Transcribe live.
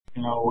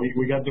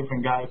we got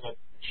different guys that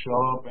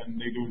show up and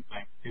they do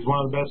things. He's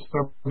one of the best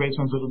third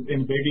basemen in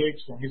the big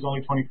leagues, and he's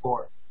only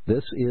 24.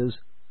 This is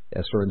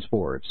SRN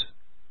Sports.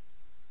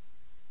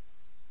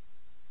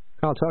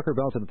 Kyle Tucker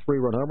belted a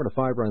 3-run homer and a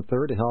 5-run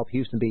third to help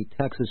Houston beat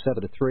Texas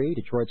 7-3.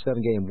 Detroit's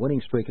 7-game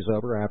winning streak is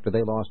over after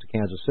they lost to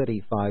Kansas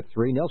City 5-3.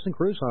 Nelson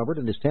Cruz homered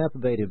in his Tampa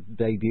Bay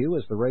debut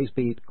as the Rays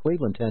beat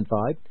Cleveland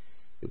 10-5.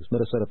 It was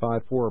Minnesota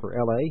 5-4 over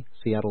L.A.,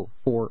 Seattle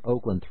 4,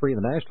 Oakland 3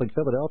 in the National League.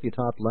 Philadelphia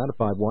topped Atlanta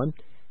 5-1.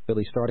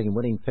 Philly starting and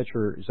winning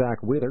pitcher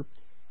Zach Wheeler,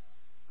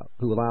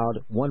 who allowed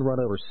 1 run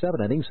over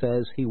 7 innings,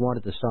 says he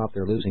wanted to stop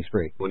their losing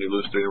streak. When you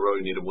lose 3 in a row,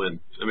 you need to win.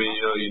 I mean,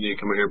 you need to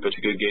come in here and pitch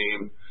a good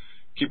game,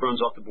 keep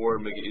runs off the board,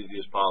 and make it easy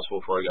as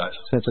possible for our guys.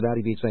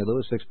 Cincinnati beat St.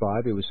 Louis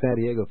 6-5. It was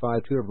San Diego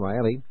 5-2 over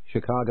Miami.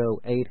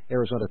 Chicago 8,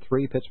 Arizona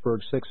 3,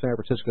 Pittsburgh 6, San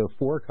Francisco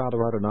 4,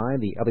 Colorado 9.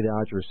 The LA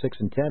Dodgers 6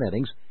 and 10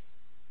 innings.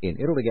 In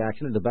interleague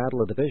action, in the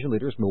battle of division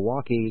leaders,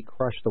 Milwaukee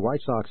crushed the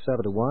White Sox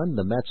 7-1.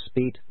 The Mets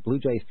beat Blue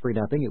Jays 3-0.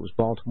 It was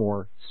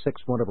Baltimore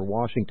 6-1 over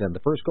Washington. The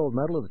first gold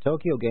medal of the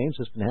Tokyo Games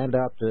has been handed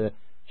out to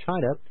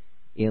China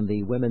in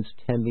the women's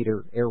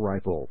 10-meter air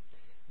rifle.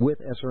 With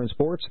SRN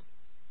Sports,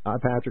 I'm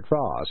Patrick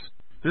Foss.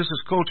 This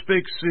is Coach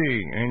Big C,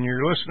 and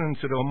you're listening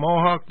to the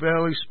Mohawk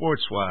Valley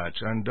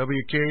Sportswatch on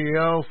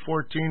WKEL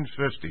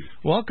 1450.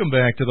 Welcome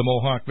back to the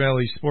Mohawk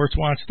Valley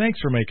Sportswatch. Thanks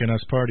for making us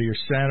part of your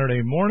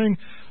Saturday morning.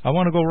 I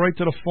want to go right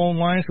to the phone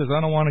lines because I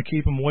don't want to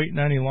keep them waiting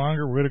any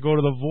longer. We're going to go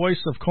to the voice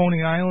of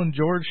Coney Island,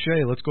 George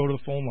Shea. Let's go to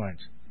the phone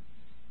lines.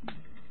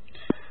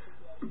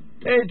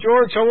 Hey,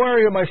 George, how are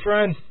you, my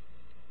friend?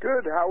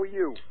 Good. How are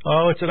you?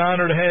 Oh, it's an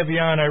honor to have you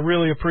on. I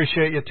really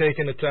appreciate you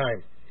taking the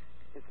time.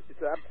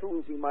 It's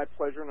absolutely my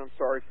pleasure, and I'm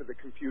sorry for the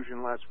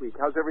confusion last week.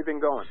 How's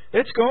everything going?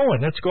 It's going.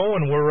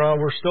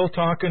 We're still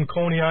talking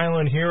Coney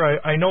Island here.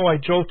 I know I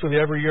joked with you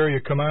every year you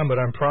come on, but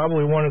I'm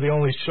probably one of the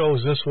only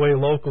shows this way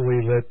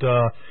locally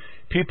that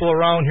people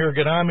around here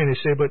get on me and they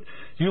say, but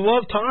you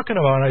love talking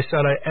about it. I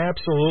said, I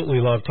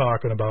absolutely love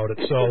talking about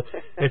it. So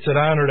it's an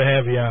honor to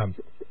have you on.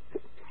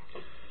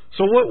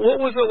 So what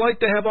was it like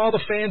to have all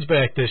the fans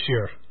back this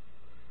year?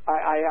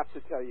 I have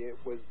to tell you,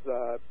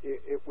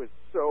 it was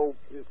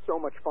so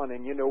much fun,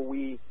 and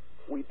we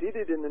did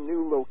it in a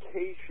new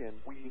location.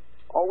 We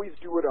always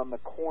do it on the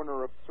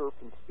corner of Surf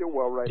and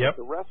Stillwell, right at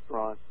the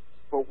restaurant.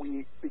 But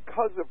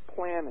because of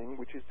planning,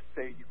 which is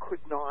to say, you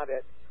could not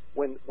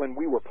when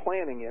we were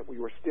planning it, we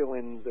were still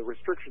the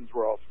restrictions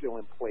were all still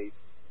in place.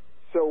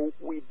 So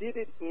we did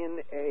it in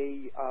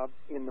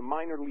the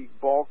minor league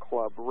ball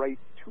club right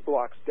 2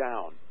 blocks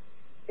down.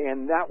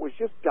 And that was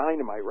just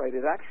dynamite, right?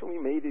 It actually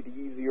made it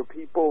easier.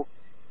 People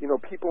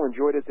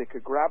enjoyed it. They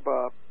could grab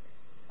a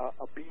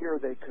beer.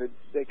 They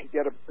could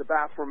get the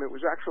bathroom. It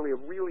was actually a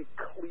really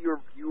clear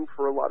view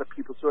for a lot of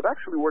people. So it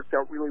actually worked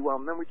out really well.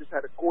 And then we just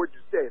had a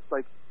gorgeous day. It's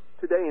like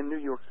today in New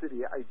York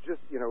City.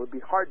 It would be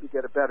hard to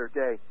get a better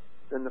day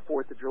than the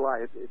 4th of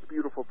July. It's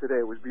beautiful today.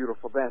 It was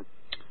beautiful then.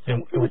 So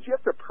it was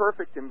just a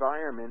perfect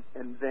environment.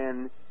 And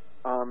then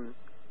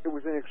it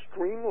was an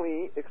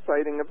extremely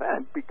exciting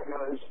event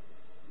because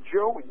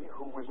Joey,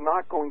 who was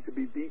not going to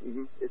be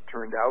beaten, it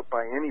turned out,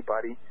 by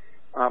anybody,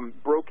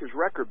 broke his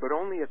record, but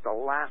only at the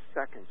last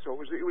second. So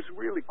it was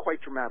really quite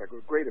dramatic.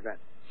 A great event.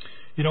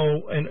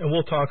 And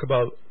we'll talk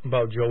about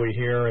Joey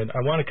here, and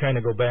I want to kind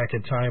of go back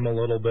in time a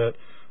little bit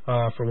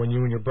for when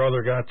you and your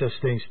brother got this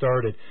thing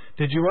started.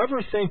 Did you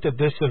ever think that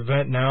this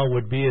event now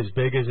would be as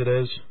big as it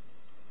is?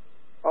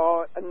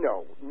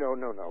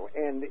 No.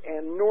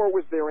 And nor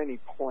was there any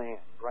plan,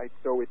 right?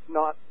 So it's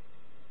not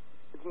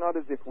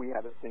as if we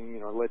had a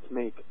thing, let's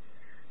make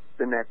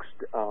the next,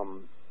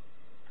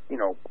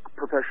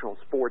 professional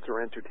sports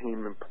or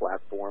entertainment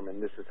platform,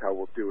 and this is how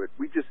we'll do it.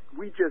 We just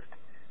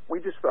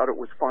thought it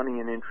was funny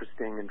and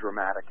interesting and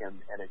dramatic,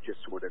 and it just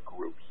sort of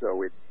grew.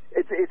 So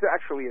it's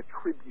actually a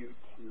tribute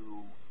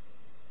to,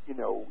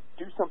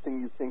 do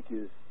something you think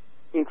is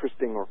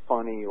interesting or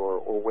funny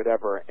or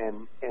whatever,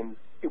 and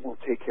it will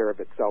take care of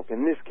itself.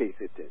 In this case,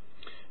 it did.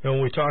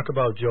 When we talk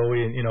about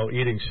Joey and,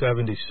 eating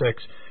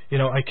 76,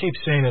 I keep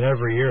saying it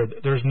every year.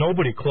 There's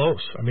nobody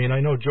close. I mean, I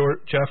know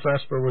Jeff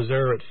Esper was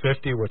there at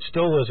 50, which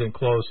still isn't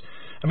close.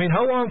 I mean,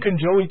 how long can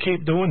Joey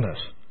keep doing this?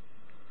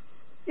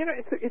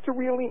 It's a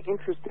really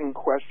interesting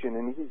question,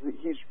 and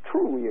he's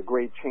truly a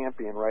great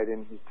champion, right?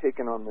 And he's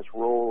taken on this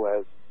role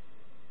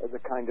as a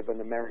kind of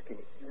an American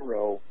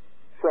hero.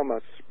 From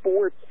a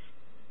sports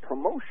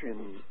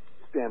promotion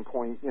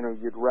standpoint,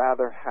 you'd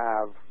rather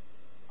have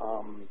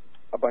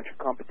a bunch of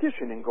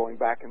competition and going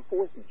back and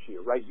forth each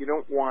year, right? You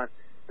don't want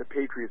the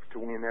Patriots to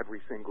win every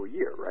single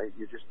year, right?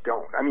 You just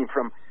don't. I mean,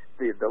 from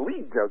the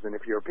league doesn't.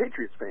 If you're a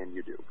Patriots fan,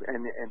 you do,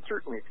 and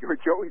certainly if you're a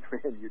Joey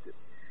fan, you do.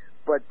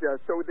 But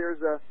so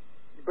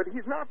but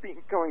he's not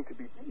going to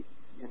be beat,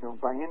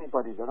 by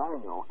anybody that I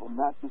know, and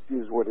that just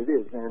is what it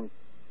is. And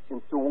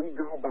so we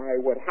go by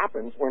what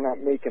happens. We're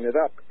not making it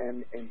up,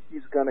 and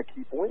he's going to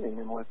keep winning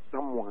unless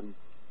someone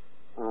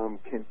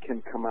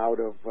can come out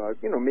of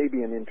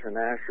maybe an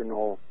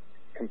international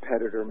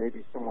competitor,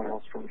 maybe someone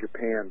else from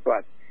Japan,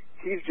 but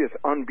he's just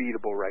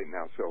unbeatable right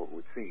now, so it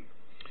would seem.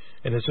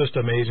 And it's just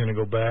amazing to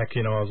go back.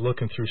 I was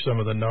looking through some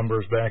of the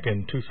numbers back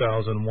in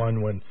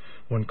 2001 when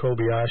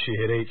Kobayashi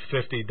hit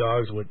 850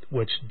 dogs,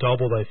 which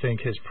doubled, I think,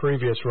 his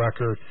previous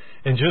record.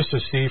 And just to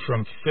see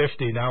from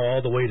 50 now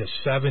all the way to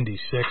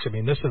 76, I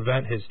mean, this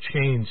event has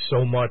changed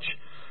so much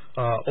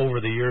over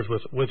the years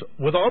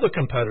with all the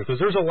competitors, because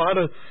there's a lot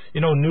of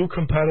new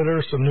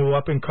competitors, some new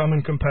up and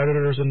coming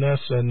competitors in this,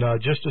 and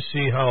just to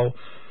see how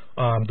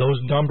those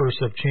numbers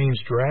have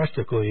changed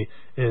drastically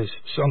is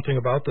something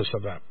about this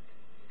event.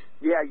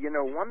 Yeah,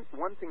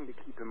 one thing to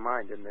keep in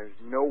mind, and there's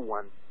no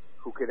one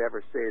who could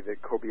ever say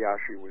that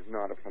Kobayashi was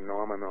not a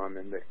phenomenon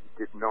and that he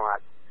did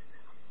not,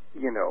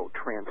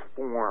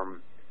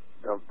 transform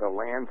the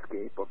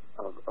landscape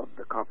of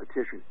the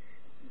competition.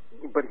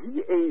 But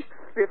he ate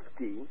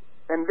 50.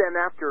 And then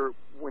after,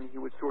 when he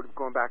was sort of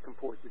going back and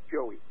forth with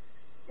Joey,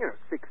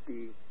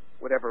 60,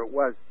 whatever it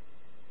was,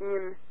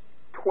 in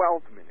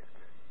 12 minutes.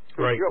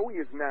 So right. Joey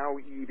is now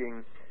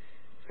eating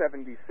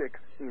 76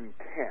 in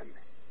 10.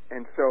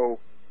 And so,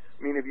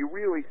 I mean, if you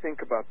really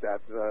think about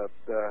that,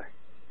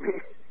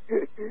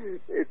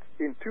 it's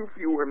in too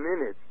fewer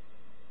minutes,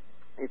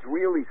 it's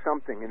really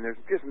something. And there's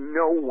just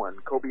no one,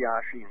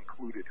 Kobayashi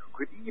included, who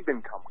could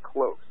even come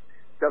close.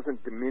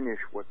 Doesn't diminish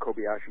what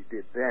Kobayashi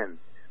did then,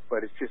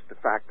 but it's just the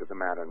fact of the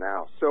matter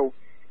now. So,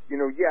 I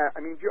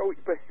mean, Joey,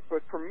 but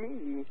for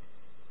me,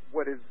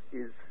 what is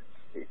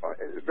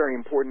very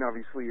important,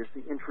 obviously, is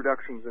the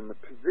introductions and the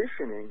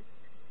positioning.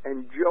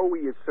 And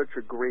Joey is such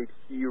a great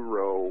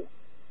hero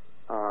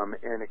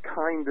and a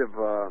kind of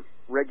a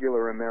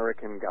regular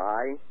American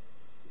guy.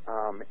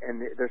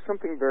 And there's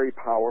something very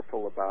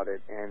powerful about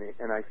it.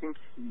 And I think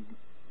he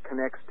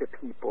connects to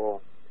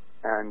people.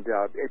 And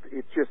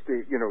it's just,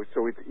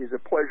 so it's a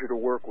pleasure to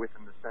work with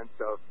in the sense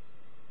of,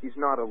 he's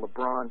not a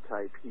LeBron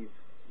type. He's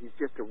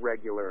just a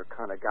regular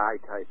kind of guy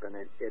type, and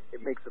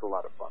it makes it a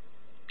lot of fun.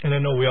 And I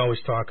know we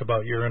always talk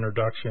about your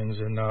introductions,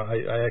 and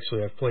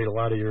I've played a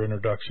lot of your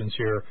introductions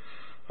here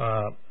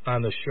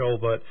on the show,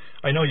 but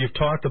I know you've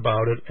talked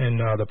about it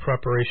and the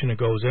preparation that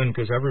goes in,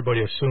 because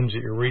everybody assumes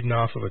that you're reading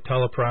off of a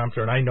teleprompter,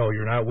 and I know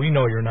you're not. We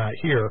know you're not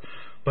here.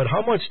 But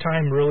how much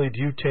time really do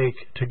you take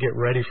to get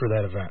ready for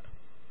that event?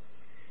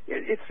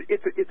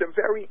 It's a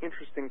very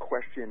interesting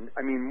question.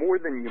 I mean, more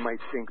than you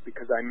might think,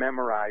 because I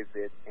memorize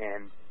it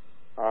and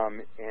I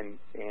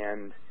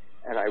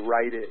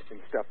write it and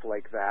stuff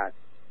like that.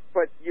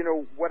 But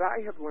what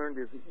I have learned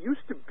is, it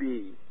used to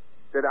be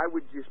that I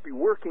would just be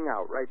working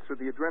out, right? So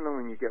the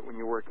adrenaline you get when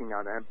you're working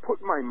out, and I'd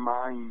put my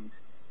mind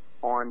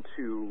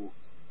onto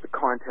the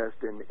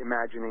contest and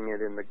imagining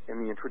it in the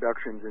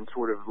introductions, and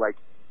sort of like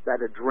that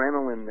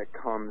adrenaline that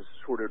comes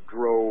sort of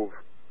drove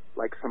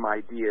like some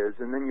ideas,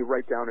 and then you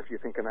write down if you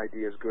think an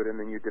idea is good, and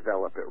then you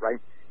develop it, right?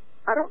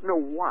 I don't know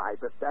why,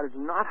 but that is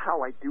not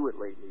how I do it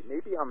lately.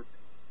 Maybe I'm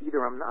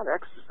not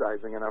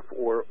exercising enough,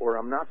 or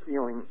I'm not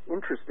feeling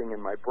interesting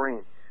in my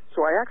brain.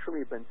 So I actually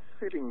have been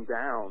sitting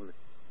down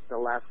the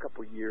last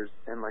couple of years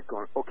and like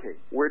going, okay,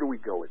 where do we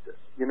go with this?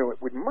 It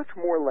would much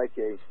more like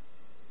if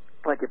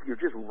you're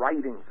just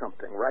writing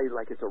something, right?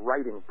 Like it's a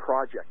writing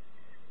project.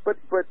 But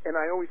and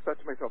I always thought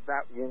to myself,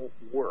 that won't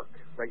work,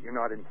 right? You're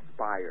not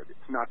inspired.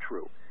 It's not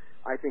true.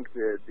 I think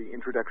the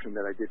introduction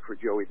that I did for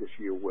Joey this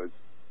year was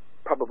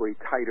probably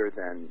tighter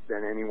than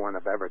anyone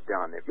I've ever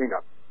done. It may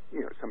not,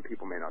 some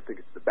people may not think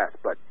it's the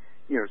best, but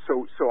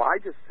so I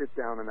just sit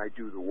down and I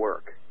do the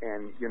work,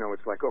 and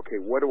it's like, okay,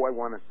 what do I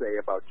want to say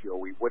about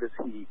Joey? What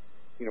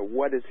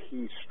does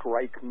he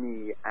strike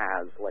me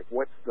as? Like,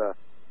 what's the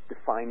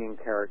defining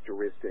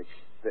characteristic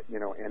that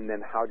and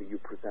then how do you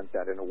present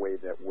that in a way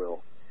that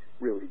will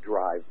really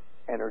drive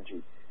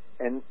energy?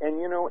 And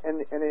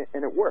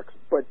it works,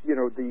 but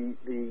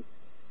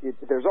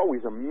there's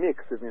always a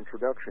mix of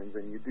introductions,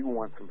 and you do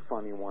want some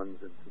funny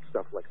ones and some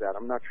stuff like that.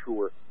 I'm not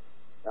sure.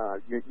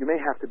 You may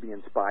have to be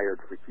inspired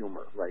for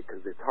humor, right?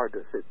 Because it's hard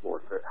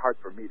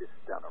for me to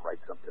sit down and write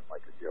something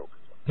like a joke.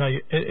 Now,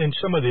 in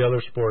some of the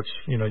other sports,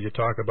 you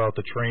talk about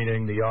the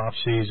training, the off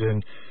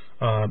season.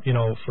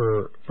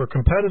 For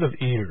competitive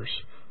eaters,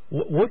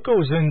 what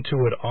goes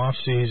into an off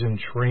season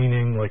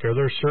training? Like, are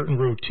there certain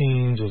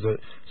routines? Is it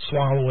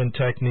swallowing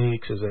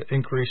techniques? Is it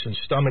increase in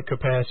stomach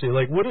capacity?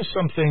 Like, what are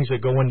some things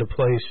that go into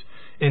place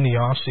in the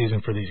off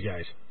season for these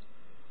guys?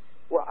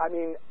 Well, I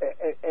mean,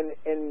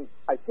 and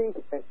I think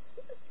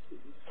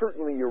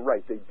certainly you're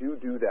right. They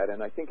do that,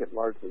 and I think it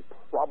largely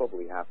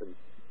probably happens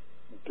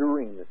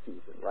during the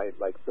season, right?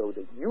 Like, so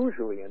that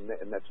usually, and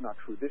that's not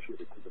true this year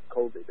because of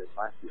COVID and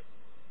last year,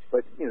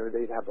 but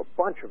they'd have a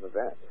bunch of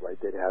events, right?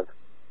 They'd have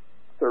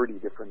 30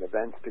 different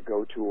events to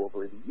go to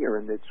over the year,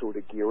 and they'd sort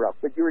of gear up.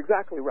 But you're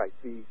exactly right.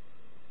 The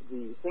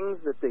things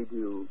that they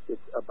do,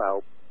 it's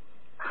about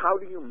how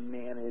do you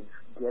manage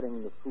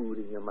getting the food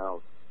in your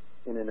mouth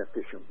in an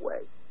efficient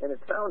way. And it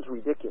sounds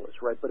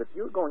ridiculous, right? But if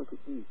you're going to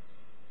eat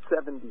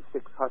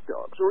 76 hot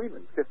dogs, or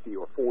even 50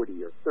 or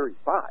 40 or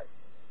 35,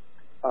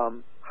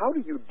 how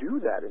do you do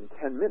that in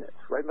 10 minutes,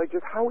 right? Like,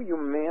 just how are you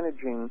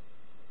managing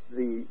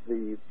the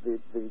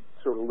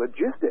sort of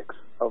logistics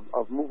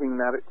of moving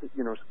that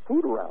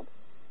food around?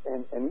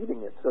 and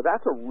eating it. So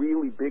that's a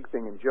really big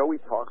thing, and Joey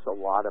talks a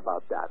lot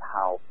about that,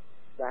 how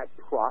that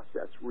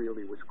process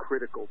really was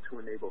critical to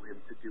enable him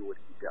to do what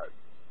he does.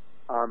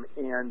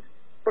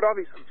 But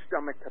obviously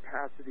stomach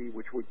capacity,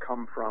 which would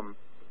come from,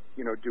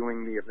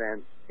 doing the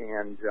event,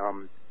 and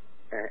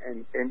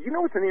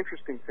it's an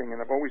interesting thing,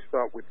 and I've always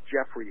thought with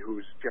Jeffrey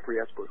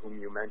Esper, whom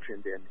you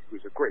mentioned, and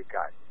who's a great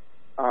guy.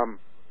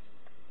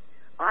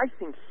 I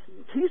think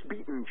he's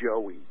beaten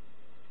Joey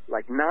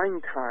like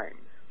 9 times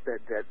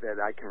that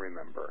I can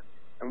remember.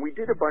 And we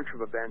did a bunch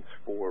of events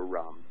for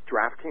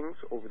DraftKings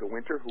over the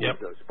winter, who was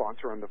the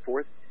sponsor on the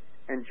 4th.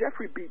 And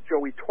Jeffrey beat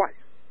Joey twice.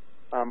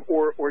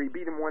 Or he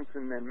beat him once,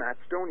 and then Matt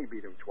Stoney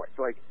beat him twice.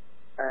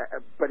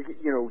 But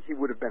he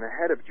would have been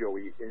ahead of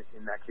Joey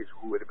in that case,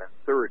 who would have been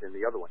 3rd in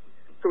the other one.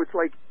 So it's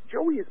like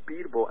Joey is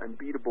beatable and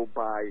beatable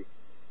by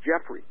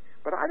Jeffrey.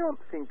 But I don't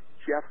think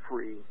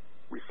Jeffrey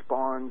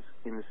responds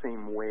in the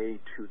same way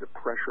to the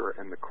pressure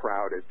and the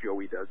crowd as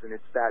Joey does. And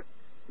it's that,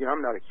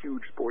 I'm not a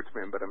huge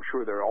sportsman, but I'm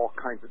sure there are all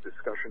kinds of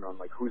discussion on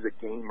who's a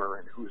gamer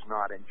and who's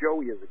not. And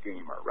Joey is a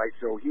gamer, right?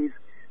 So he's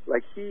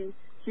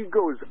he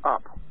goes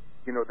up.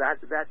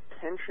 That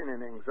tension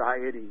and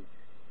anxiety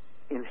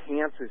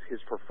enhances his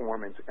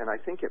performance, and I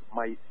think it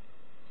might,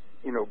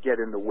 get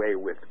in the way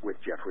with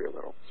Jeffrey a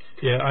little.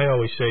 Yeah, I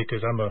always say,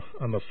 because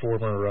I'm a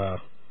former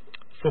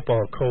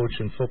football coach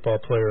and football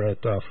player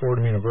at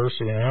Fordham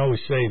University, and I always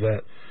say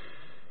that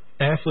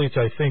athletes,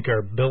 I think,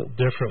 are built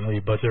differently,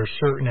 but there's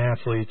certain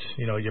athletes,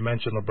 you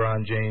mentioned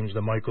LeBron James,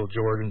 the Michael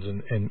Jordans,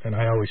 and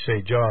I always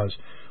say Jaws.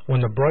 When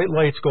the bright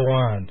lights go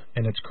on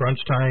and it's crunch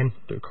time,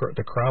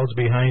 the crowd's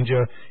behind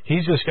you,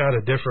 he's just got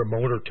a different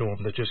motor to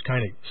him that just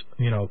kind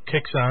of,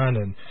 kicks on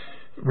and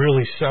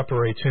really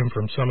separates him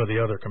from some of the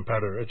other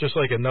competitors. It's just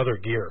like another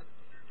gear.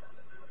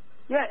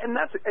 Yeah, and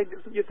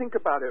you think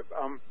about it,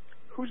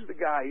 who's the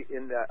guy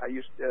I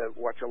used to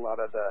watch a lot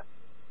of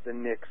the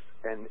Knicks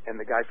and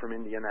the guy from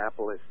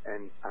Indianapolis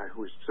and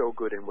who was so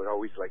good and would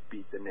always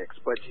beat the Knicks.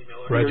 But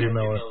Reggie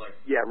Miller.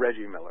 Yeah,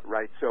 Reggie Miller,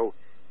 right? So,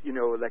 and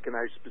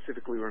I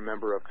specifically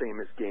remember a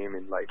famous game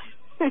in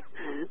they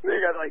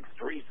got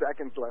 3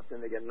 seconds left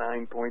and they get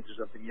 9 points or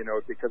something,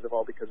 because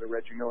of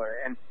Reggie Miller.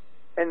 And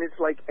it's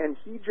and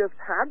he just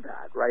had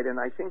that, right? And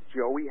I think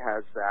Joey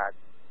has that.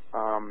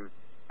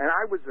 And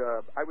I was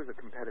a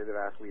competitive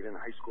athlete in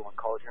high school and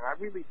college, and I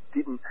really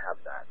didn't have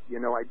that.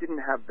 I didn't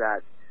have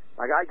that.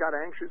 I got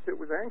anxious, it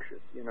was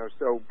anxious,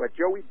 so, but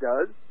Joey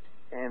does,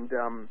 and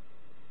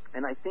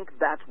I think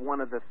that's one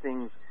of the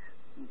things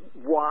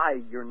why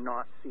you're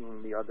not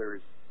seeing the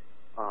others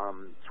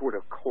sort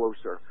of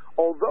closer.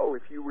 Although,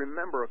 if you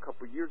remember a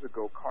couple of years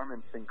ago,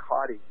 Carmen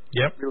Sincotti,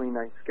 really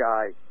nice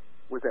guy,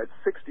 was at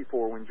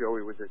 64 when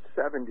Joey was at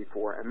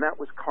 74, and that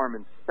was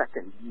Carmen's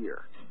 2nd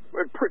year.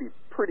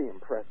 Pretty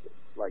impressive.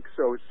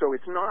 So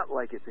it's not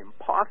like it's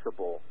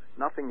impossible.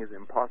 Nothing is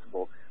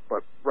impossible,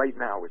 but right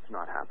now it's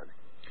not happening.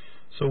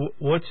 So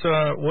what's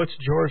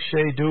George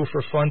Shea do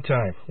for fun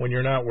time when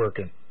you're not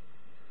working?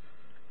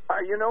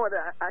 You know what?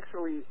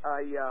 Actually,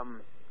 I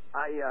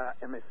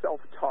am a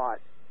self-taught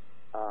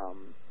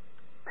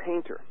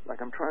painter.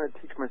 I'm trying to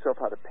teach myself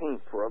how to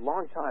paint for a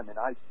long time, and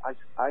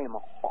I am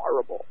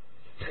horrible.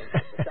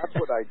 That's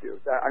what I do.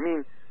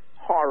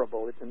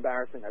 Horrible. It's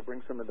embarrassing. I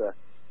bring some of the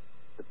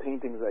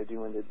paintings I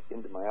do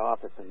into my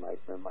office, and my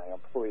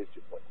employees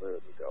just where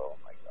did they go? Oh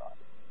my God!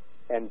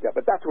 And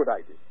but that's what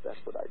I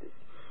do.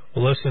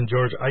 Well, listen,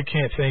 George, I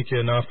can't thank you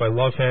enough. I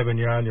love having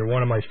you on. You're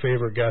one of my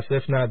favorite guests,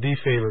 if not the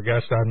favorite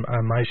guest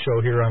on my show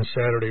here on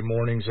Saturday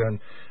mornings. And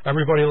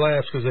everybody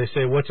laughs because they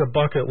say, what's a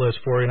bucket list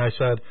for you? And I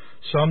said,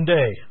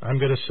 someday I'm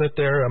going to sit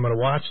there, I'm going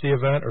to watch the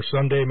event, or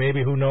someday,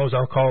 maybe, who knows,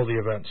 I'll call the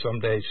event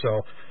someday.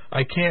 So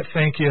I can't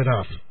thank you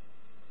enough.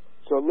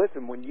 So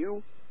listen, when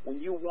you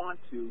want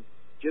to,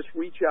 just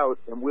reach out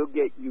and we'll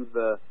get you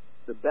the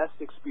best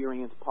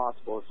experience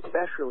possible,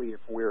 especially if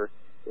we're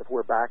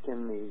back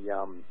in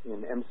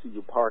in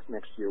MCU Park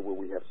next year where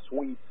we have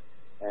suites,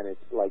 and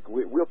it's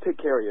we'll take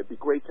care of you. It'd be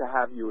great to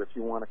have you if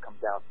you want to come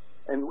down.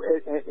 And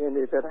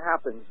if it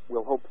happens,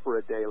 we'll hope for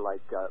a day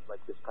like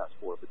this past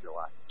 4th of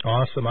July.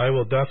 Awesome. I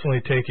will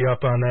definitely take you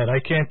up on that. I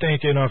can't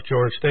thank you enough,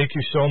 George. Thank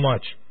you so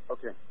much.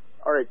 Okay.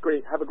 All right,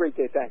 great. Have a great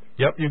day. Thanks.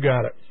 Yep, you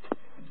got it.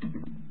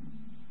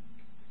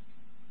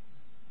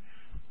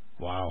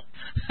 Wow.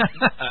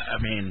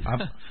 I'm in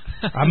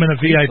a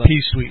VIP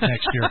suite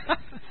next year.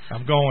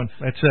 I'm going.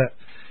 That's it.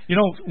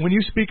 When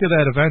you speak of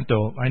that event,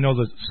 though, I know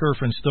the Surf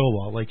and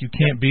Stillwell, you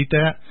can't beat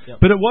that. Yep.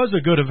 But it was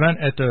a good event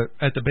at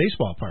the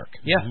baseball park.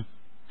 Yeah.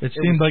 It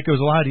seemed like it was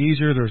a lot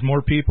easier. There's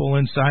more people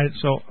inside,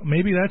 so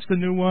maybe that's the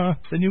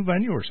new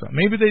venue or something.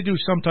 Maybe they do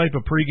some type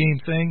of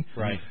pregame thing,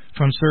 right,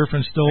 from Surf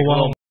and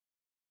Stillwell.